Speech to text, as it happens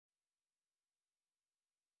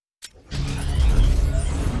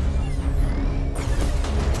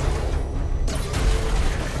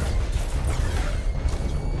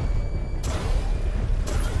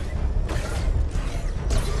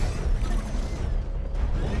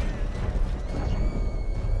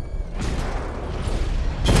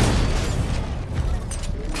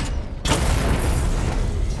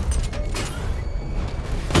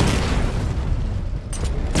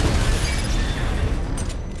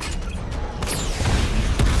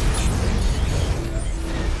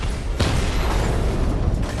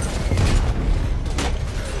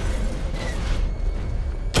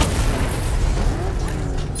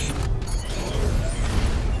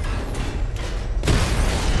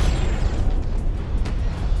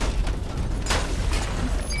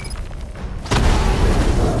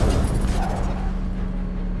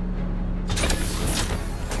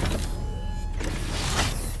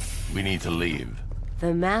to leave.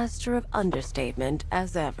 The master of understatement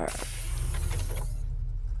as ever.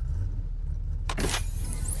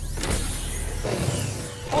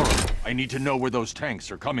 I need to know where those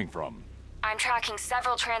tanks are coming from. I'm tracking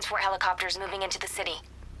several transport helicopters moving into the city.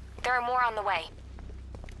 There are more on the way.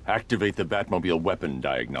 Activate the Batmobile weapon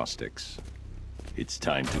diagnostics. It's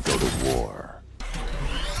time to go to war.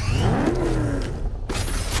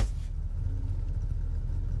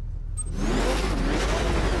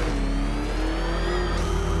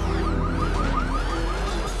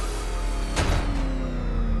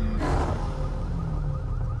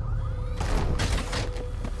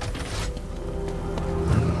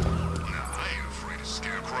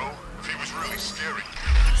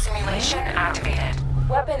 Simulation activated.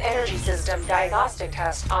 Weapon energy system diagnostic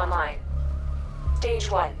test online.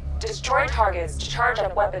 Stage 1. Destroy targets to charge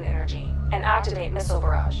up weapon energy and activate missile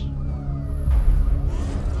barrage.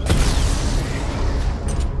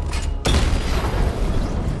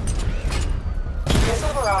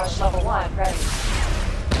 Missile barrage level 1 ready.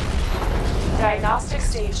 Diagnostic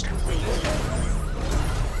stage complete.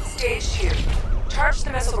 Stage 2. Charge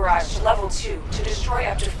the missile barrage to level 2 to destroy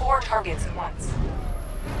up to 4 targets at once.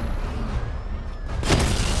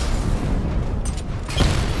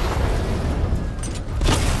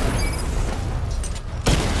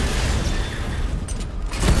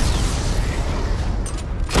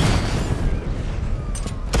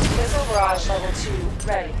 Missile barrage level 2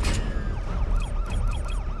 ready.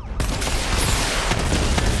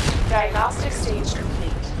 Diagnostic stage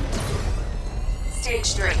complete.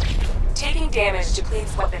 Stage 3. Taking damage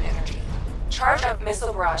depletes weapon energy. Charge up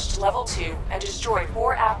missile barrage to level 2 and destroy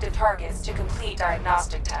 4 active targets to complete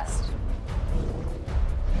diagnostic test.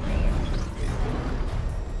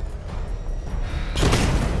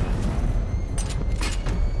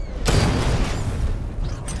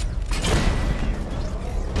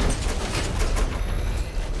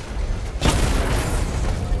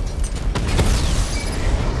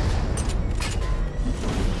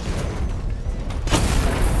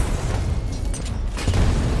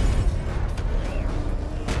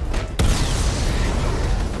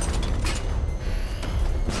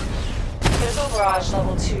 Barrage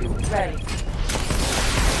level 2 ready.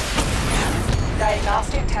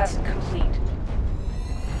 Diagnostic test complete.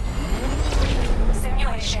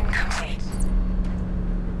 Simulation complete.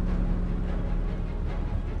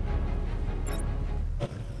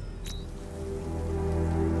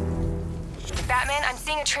 Batman, I'm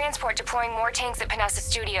seeing a transport deploying more tanks at Panessa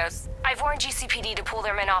Studios. I've warned GCPD to pull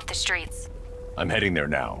their men off the streets. I'm heading there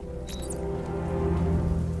now.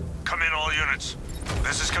 Come in, all units.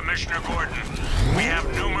 This is Commissioner Gordon. We have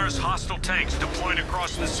numerous hostile tanks deployed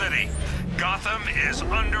across the city. Gotham is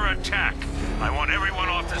under attack. I want everyone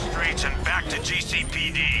off the streets and back to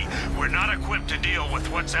GCPD. We're not equipped to deal with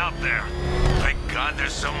what's out there. Thank God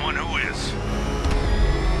there's someone who is.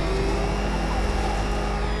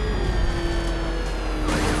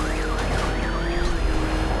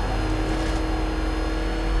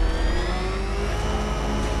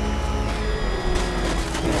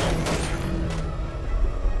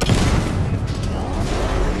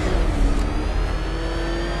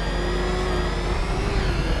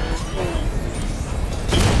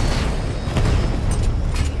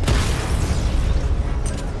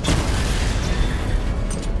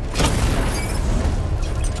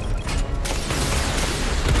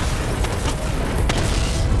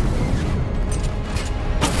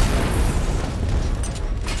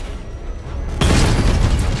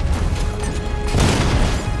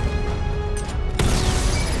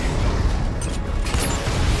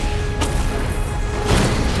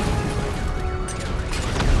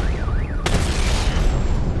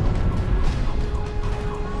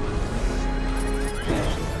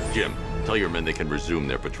 Jim, tell your men they can resume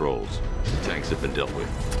their patrols. The tanks have been dealt with.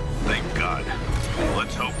 Thank God.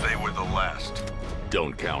 Let's hope they were the last.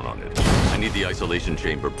 Don't count on it. I need the isolation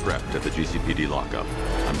chamber prepped at the GCPD lockup.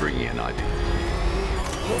 I'm bringing in Ivy.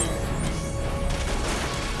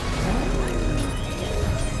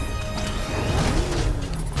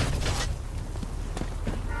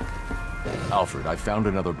 Alfred, I found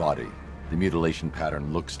another body. The mutilation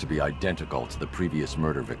pattern looks to be identical to the previous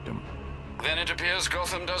murder victim. Then it appears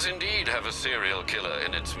Gotham does indeed have a serial killer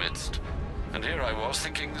in its midst. And here I was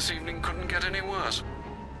thinking this evening couldn't get any worse.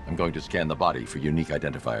 I'm going to scan the body for unique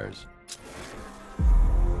identifiers.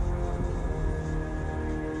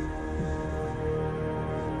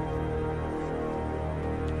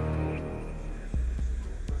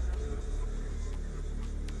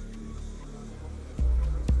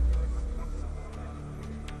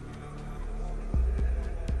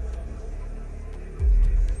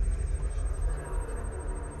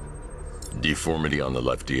 Deformity on the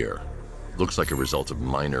left ear. Looks like a result of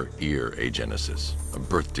minor ear agenesis, a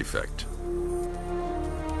birth defect.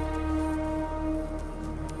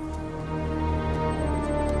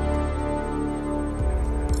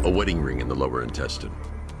 A wedding ring in the lower intestine.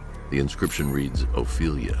 The inscription reads,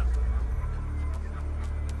 Ophelia.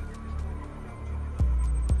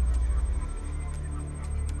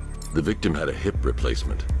 The victim had a hip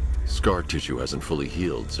replacement. Scar tissue hasn't fully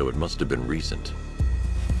healed, so it must have been recent.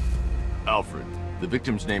 Alfred, the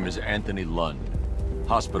victim's name is Anthony Lund.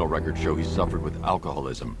 Hospital records show he suffered with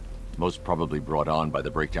alcoholism, most probably brought on by the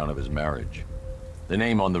breakdown of his marriage. The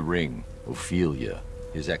name on the ring, Ophelia,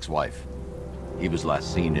 his ex-wife. He was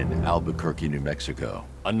last seen in Albuquerque, New Mexico.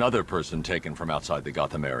 Another person taken from outside the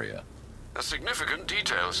Gotham area. A significant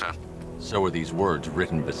detail, sir. So are these words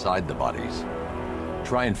written beside the bodies.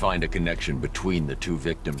 Try and find a connection between the two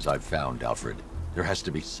victims I've found, Alfred. There has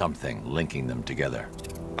to be something linking them together.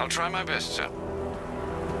 I'll try my best, sir.